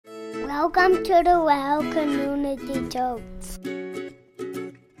Welcome to the Well Community Church.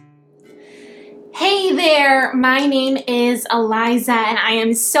 Hey there, my name is Eliza and I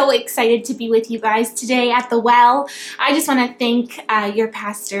am so excited to be with you guys today at the Well. I just want to thank your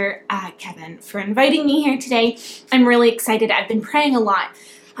pastor, Kevin, for inviting me here today. I'm really excited. I've been praying a lot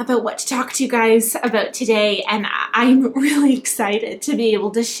about what to talk to you guys about today, and I'm really excited to be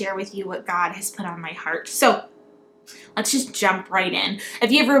able to share with you what God has put on my heart. So let's just jump right in.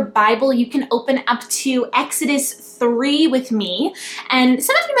 If you have a Bible, you can open up to Exodus 3 with me. And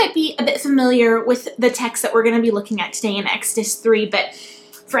some of you might be a bit familiar with the text that we're going to be looking at today in Exodus 3, but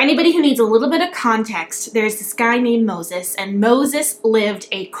for anybody who needs a little bit of context, there's this guy named Moses, and Moses lived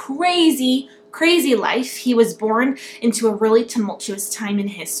a crazy life. He was born into a really tumultuous time in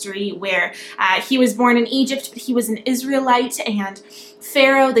history where he was born in Egypt, but he was an Israelite, and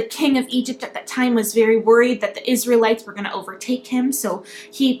Pharaoh, the king of Egypt at that time, was very worried that the Israelites were going to overtake him, so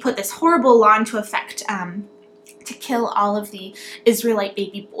he put this horrible law into effect to kill all of the Israelite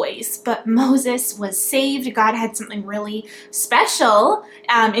baby boys. But Moses was saved. God had something really special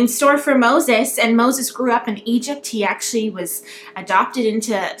in store for Moses, and Moses grew up in Egypt. He actually was adopted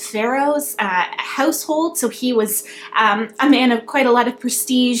into Pharaoh's household, so he was a man of quite a lot of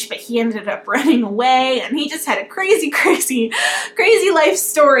prestige, but he ended up running away, and he just had a crazy life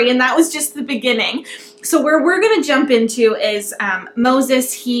story, and that was just the beginning. So where we're going to jump into is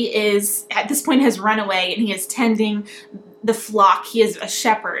Moses. He is, at this point, has run away, and he is tending the flock. He is a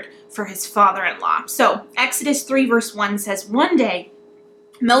shepherd for his father-in-law. So Exodus 3 verse 1 says, "One day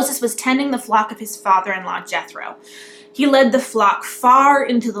Moses was tending the flock of his father-in-law Jethro. He led the flock far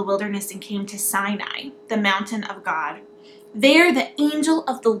into the wilderness and came to Sinai, the mountain of God. There the angel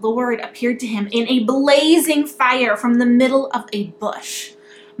of the Lord appeared to him in a blazing fire from the middle of a bush.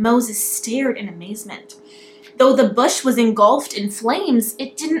 Moses stared in amazement. Though the bush was engulfed in flames,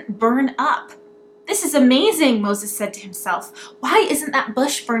 it didn't burn up. 'This is amazing,' Moses said to himself. 'Why isn't that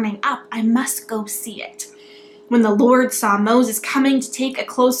bush burning up? I must go see it.' When the Lord saw Moses coming to take a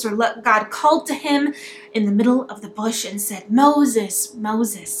closer look, God called to him in the middle of the bush and said, 'Moses,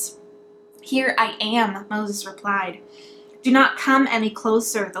 Moses.' 'Here I am,' Moses replied. 'Do not come any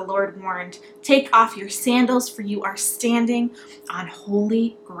closer,' the Lord warned. 'Take off your sandals, for you are standing on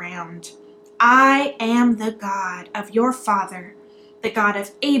holy ground. I am the God of your father, the God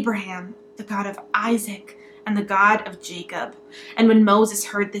of Abraham, the God of Isaac, and the God of Jacob.' And when Moses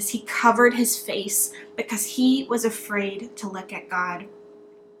heard this, he covered his face because he was afraid to look at God.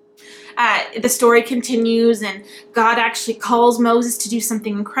 The story continues, and God actually calls Moses to do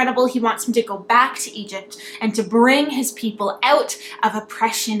something incredible. He wants him to go back to Egypt and to bring his people out of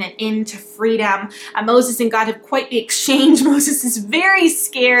oppression and into freedom. Moses and God have quite the exchange. Moses is very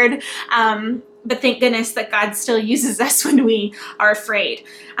scared, but thank goodness that God still uses us when we are afraid.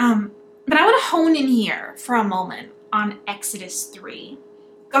 But I want to hone in here for a moment on Exodus 3.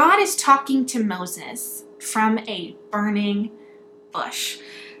 God is talking to Moses from a burning bush.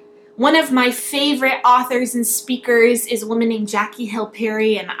 One of my favorite authors and speakers is a woman named Jackie Hill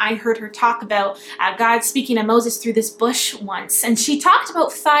Perry, and I heard her talk about God speaking to Moses through this bush once. And she talked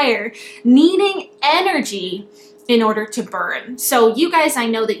about fire needing energy in order to burn. So you guys, I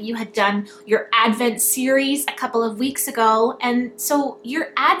know that you had done your Advent series a couple of weeks ago, and so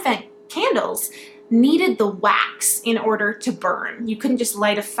your Advent candles needed the wax in order to burn. You couldn't just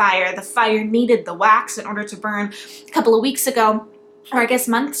light a fire. The fire needed the wax in order to burn. A couple of weeks ago, or I guess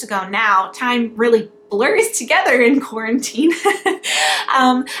months ago now, time really blurs together in quarantine.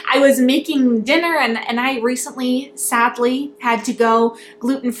 I was making dinner, and I recently, sadly, had to go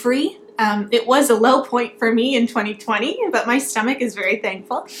gluten-free. It was a low point for me in 2020, but my stomach is very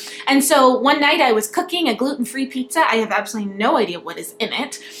thankful. And so one night I was cooking a gluten-free pizza. I have absolutely no idea what is in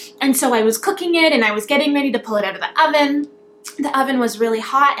it. And so I was cooking it, and I was getting ready to pull it out of the oven. The oven was really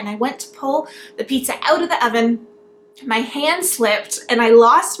hot, and I went to pull the pizza out of the oven. My hand slipped, and I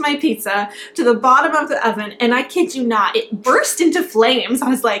lost my pizza to the bottom of the oven, and I kid you not, it burst into flames. I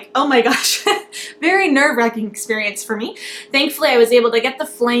was like, oh my gosh, very nerve-wracking experience for me. Thankfully, I was able to get the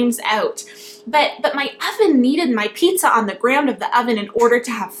flames out. But my oven needed my pizza on the ground of the oven in order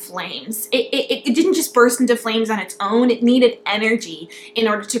to have flames. It didn't just burst into flames on its own. It needed energy in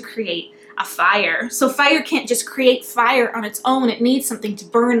order to create a fire. So fire can't just create fire on its own. It needs something to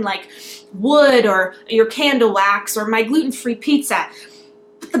burn, like wood or your candle wax or my gluten-free pizza.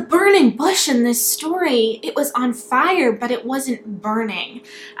 But the burning bush in this story, it was on fire, but it wasn't burning.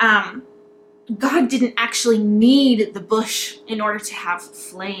 God didn't actually need the bush in order to have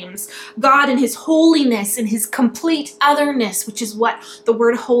flames. God in his holiness and his complete otherness, which is what the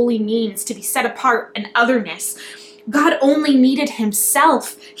word holy means, to be set apart and otherness, God only needed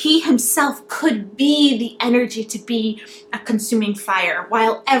himself. He himself could be the energy to be a consuming fire,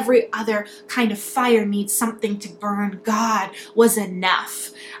 while every other kind of fire needs something to burn. God was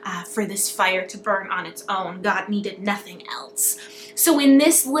enough for this fire to burn on its own. God needed nothing else. So in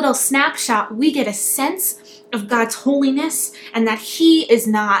this little snapshot, we get a sense of God's holiness and that he is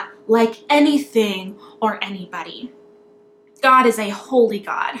not like anything or anybody. God is a holy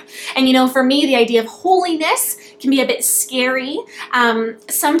God. And for me, the idea of holiness can be a bit scary.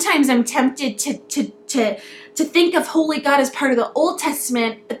 Sometimes I'm tempted to think of holy God as part of the Old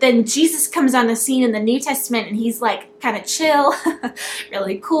Testament, but then Jesus comes on the scene in the New Testament and he's like kind of chill,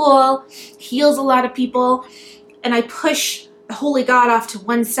 really cool, heals a lot of people. And I push the holy God off to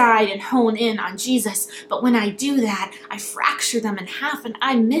one side and hone in on Jesus. But when I do that, I fracture them in half and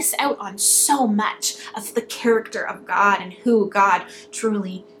I miss out on so much of the character of God and who God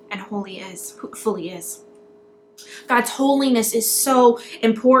truly and fully is. God's holiness is so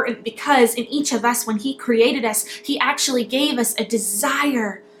important because in each of us, when he created us, he actually gave us a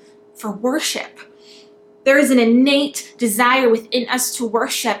desire for worship. There is an innate desire within us to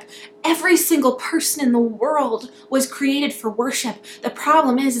worship. Every single person in the world was created for worship. The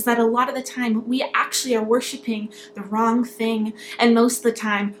problem is that a lot of the time we actually are worshiping the wrong thing, and most of the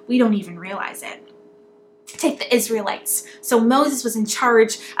time we don't even realize it. Take the Israelites. So Moses was in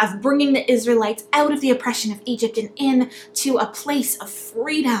charge of bringing the Israelites out of the oppression of Egypt and into a place of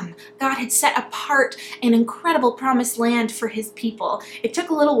freedom. God had set apart an incredible promised land for his people. It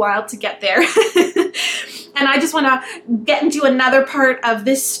took a little while to get there. And I just want to get into another part of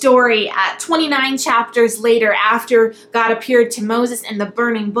this story. 29 chapters later, after God appeared to Moses in the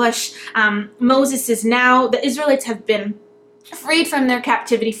burning bush, the Israelites have been freed from their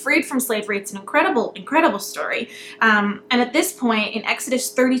captivity, freed from slavery. It's an incredible, incredible story. And at this point in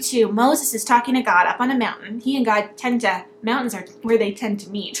Exodus 32, Moses is talking to God up on a mountain. He and God mountains are where they tend to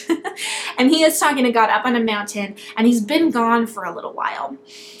meet. And he is talking to God up on a mountain, and he's been gone for a little while.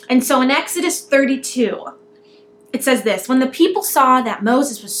 And so in Exodus 32, it says this: when the people saw that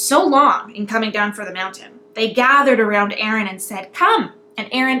Moses was so long in coming down for the mountain, they gathered around Aaron and said, "Come." And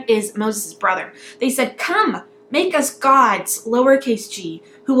Aaron is Moses' brother. They said, "Come, make us gods, lowercase g,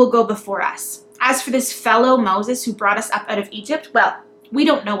 who will go before us. As for this fellow Moses who brought us up out of Egypt, well, we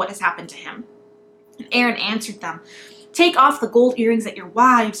don't know what has happened to him." And Aaron answered them, "Take off the gold earrings that your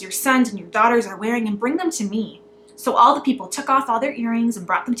wives, your sons, and your daughters are wearing and bring them to me." So all the people took off all their earrings and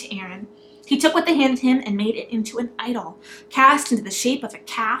brought them to Aaron. He took what they handed him and made it into an idol, cast into the shape of a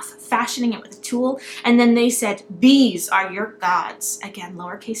calf, fashioning it with a tool. And then they said, "These are your gods," again,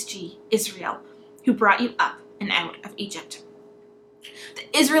 lowercase g, Israel, "who brought you up and out of Egypt."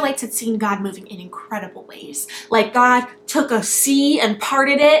 The Israelites had seen God moving in incredible ways. Like God took a sea and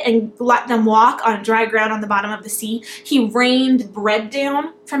parted it and let them walk on dry ground on the bottom of the sea. He rained bread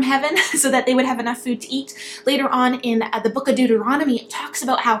down from heaven so that they would have enough food to eat. Later on in the book of Deuteronomy, it talks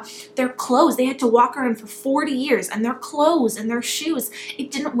about how their clothes, they had to walk around for 40 years, and their clothes and their shoes, it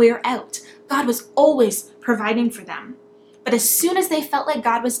didn't wear out. God was always providing for them. But as soon as they felt like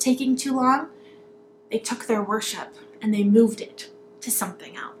God was taking too long, they took their worship and they moved it to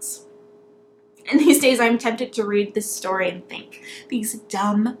something else. And these days I'm tempted to read this story and think, these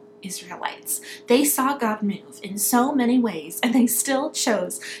dumb Israelites, they saw God move in so many ways, and they still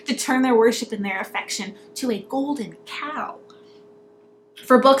chose to turn their worship and their affection to a golden cow.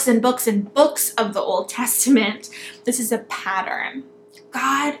 For books and books and books of the Old Testament, this is a pattern.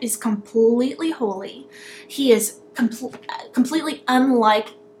 God is completely holy. He is completely unlike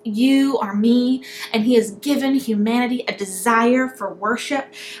you or me, and he has given humanity a desire for worship.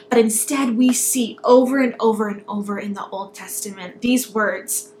 But instead we see over and over and over in the Old Testament these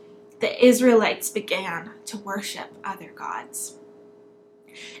words: the Israelites began to worship other gods.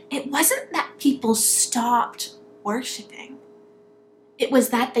 It wasn't that people stopped worshiping. It was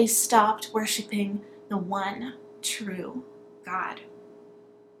that they stopped worshiping the one true God.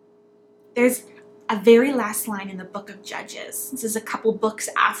 There's a very last line in the book of Judges. This is a couple books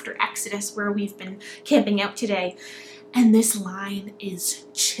after Exodus where we've been camping out today. And this line is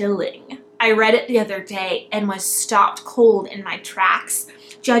chilling. I read it the other day and was stopped cold in my tracks.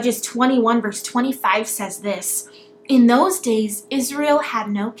 Judges 21 verse 25 says this: "In those days, Israel had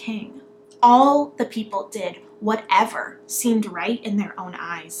no king. All the people did whatever seemed right in their own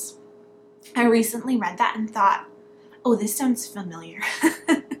eyes." I recently read that and thought, oh, this sounds familiar.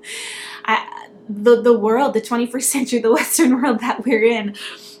 The world, the 21st century, the Western world that we're in,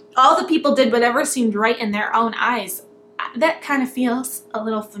 all the people did whatever seemed right in their own eyes. That kind of feels a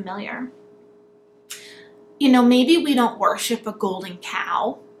little familiar. Maybe we don't worship a golden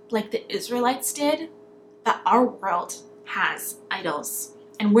cow like the Israelites did, But our world has idols,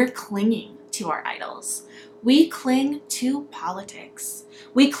 and we're clinging to our idols. We cling to politics.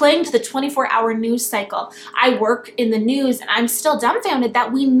 We cling to the 24-hour news cycle. I work in the news, and I'm still dumbfounded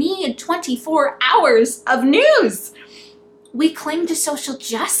that we need 24 hours of news. We cling to social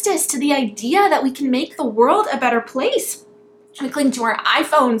justice, to the idea that we can make the world a better place. We cling to our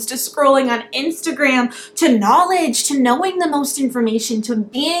iPhones, to scrolling on Instagram, to knowledge, to knowing the most information, to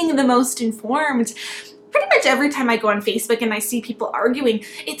being the most informed. Pretty much every time I go on Facebook and I see people arguing,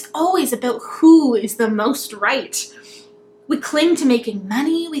 it's always about who is the most right. We cling to making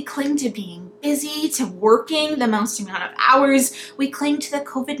money. We cling to being busy, to working the most amount of hours. We cling to the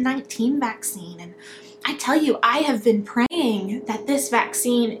COVID-19 vaccine. And I tell you, I have been praying that this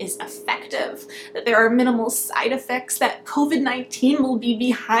vaccine is effective, that there are minimal side effects, that COVID-19 will be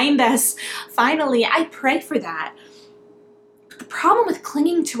behind us. Finally, I pray for that. But the problem with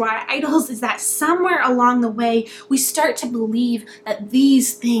clinging to our idols is that somewhere along the way, we start to believe that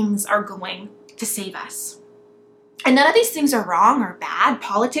these things are going to save us. And none of these things are wrong or bad.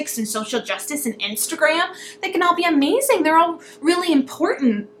 Politics and social justice and Instagram, they can all be amazing. They're all really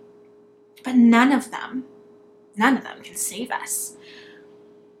important. But none of them can save us.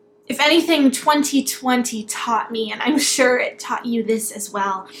 If anything, 2020 taught me, and I'm sure it taught you this as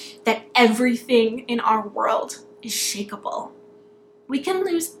well, that everything in our world is shakeable. We can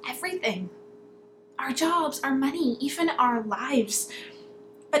lose everything. Our jobs, our money, even our lives.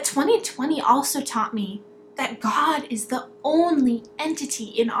 But 2020 also taught me that God is the only entity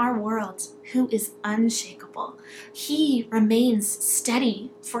in our world who is unshakable. He remains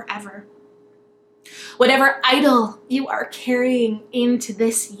steady forever. Whatever idol you are carrying into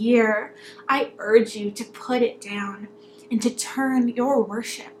this year, I urge you to put it down and to turn your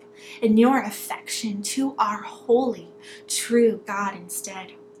worship and your affection to our holy, true God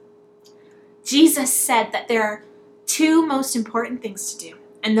instead. Jesus said that there are two most important things to do,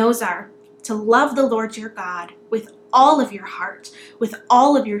 and those are to love the Lord your God with all of your heart, with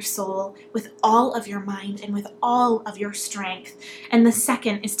all of your soul, with all of your mind, and with all of your strength. And the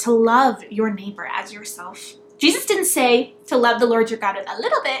second is to love your neighbor as yourself. Jesus didn't say to love the Lord your God with a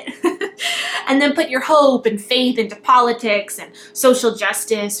little bit and then put your hope and faith into politics and social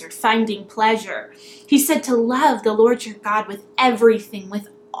justice or finding pleasure. He said to love the Lord your God with everything, with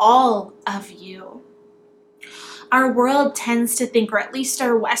all of you. Our world tends to think, or at least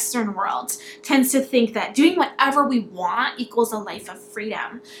our Western world tends to think, that doing whatever we want equals a life of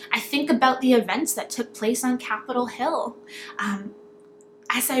freedom. I think about the events that took place on Capitol Hill.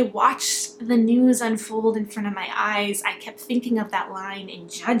 As I watched the news unfold in front of my eyes, I kept thinking of that line in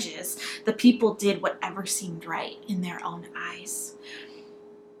Judges: the people did whatever seemed right in their own eyes.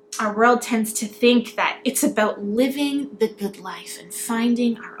 Our world tends to think that it's about living the good life and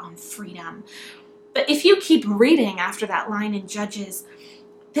finding our own freedom. But if you keep reading after that line in Judges,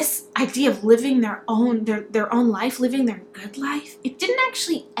 this idea of living their own life, living their good life, it didn't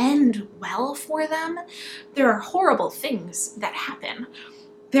actually end well for them. There are horrible things that happen.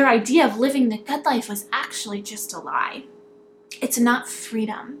 Their idea of living the good life was actually just a lie. It's not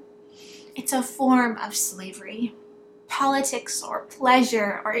freedom. It's a form of slavery. Politics or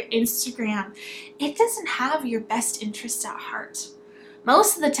pleasure or Instagram, it doesn't have your best interest at heart.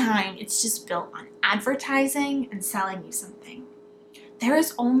 Most of the time, it's just built on advertising and selling you something. There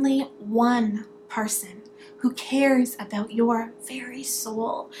is only one person who cares about your very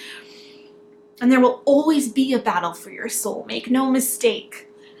soul. And there will always be a battle for your soul, make no mistake.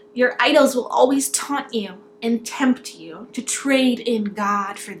 Your idols will always taunt you and tempt you to trade in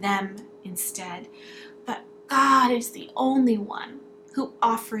God for them instead. But God is the only one who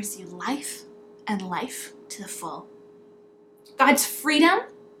offers you life and life to the full. God's freedom,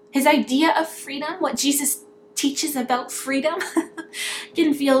 his idea of freedom, what Jesus teaches about freedom,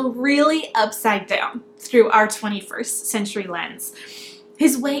 can feel really upside down through our 21st century lens.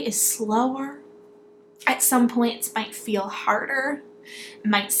 His way is slower. At some points might feel harder,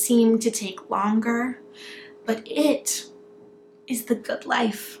 might seem to take longer, but it is the good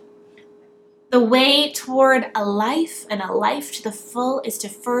life. The way toward a life and a life to the full is to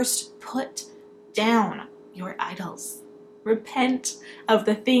first put down your idols. Repent of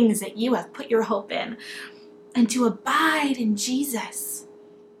the things that you have put your hope in, and to abide in Jesus.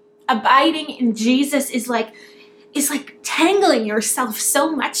 Abiding in Jesus is like tangling yourself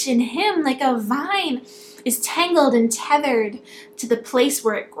so much in him, like a vine is tangled and tethered to the place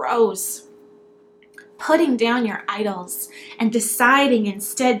where it grows. Putting down your idols and deciding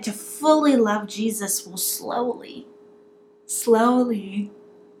instead to fully love Jesus will slowly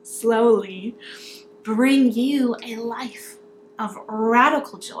bring you a life of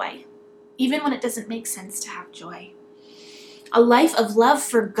radical joy even when it doesn't make sense to have joy. A life of love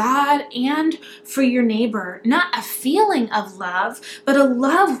for God and for your neighbor. Not a feeling of love, but a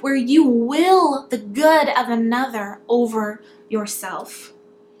love where you will the good of another over yourself.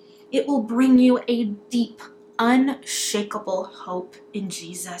 It will bring you a deep, unshakable hope in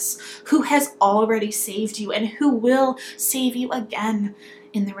Jesus, who has already saved you and who will save you again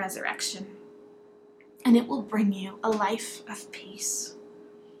in the resurrection. And it will bring you a life of peace.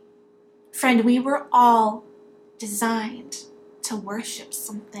 Friend, we were all designed to worship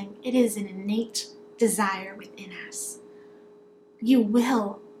something. It is an innate desire within us. You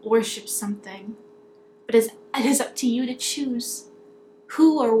will worship something, but it is up to you to choose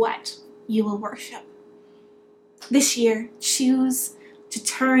who or what you will worship. This year, choose to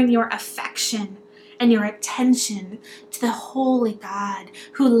turn your affection and your attention to the holy God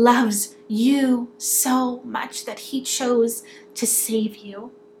who loves you so much that he chose to save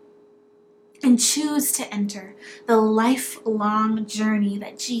you. And choose to enter the lifelong journey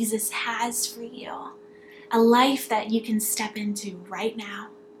that Jesus has for you. A life that you can step into right now.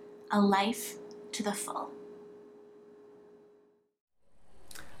 A life to the full.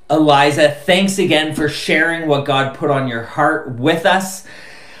 Eliza, thanks again for sharing what God put on your heart with us.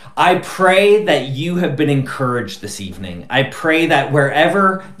 I pray that you have been encouraged this evening. I pray that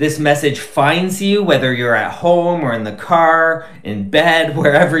wherever this message finds you, whether you're at home or in the car, in bed,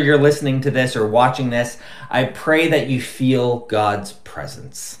 wherever you're listening to this or watching this, I pray that you feel God's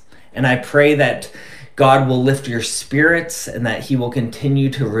presence. And I pray that God will lift your spirits and that he will continue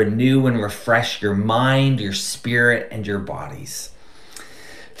to renew and refresh your mind, your spirit, and your bodies.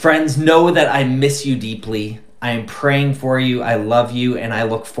 Friends, know that I miss you deeply. I am praying for you, I love you, and I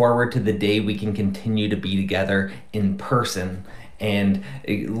look forward to the day we can continue to be together in person and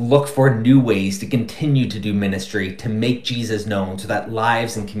look for new ways to continue to do ministry, to make Jesus known so that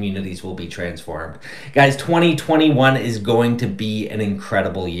lives and communities will be transformed. Guys, 2021 is going to be an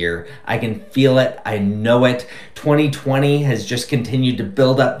incredible year. I can feel it, I know it. 2020 has just continued to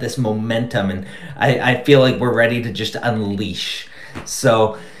build up this momentum, and I feel like we're ready to just unleash.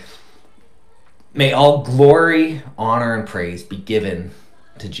 So, may all glory, honor, and praise be given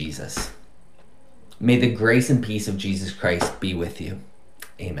to Jesus. May the grace and peace of Jesus Christ be with you.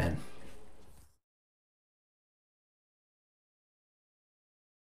 Amen.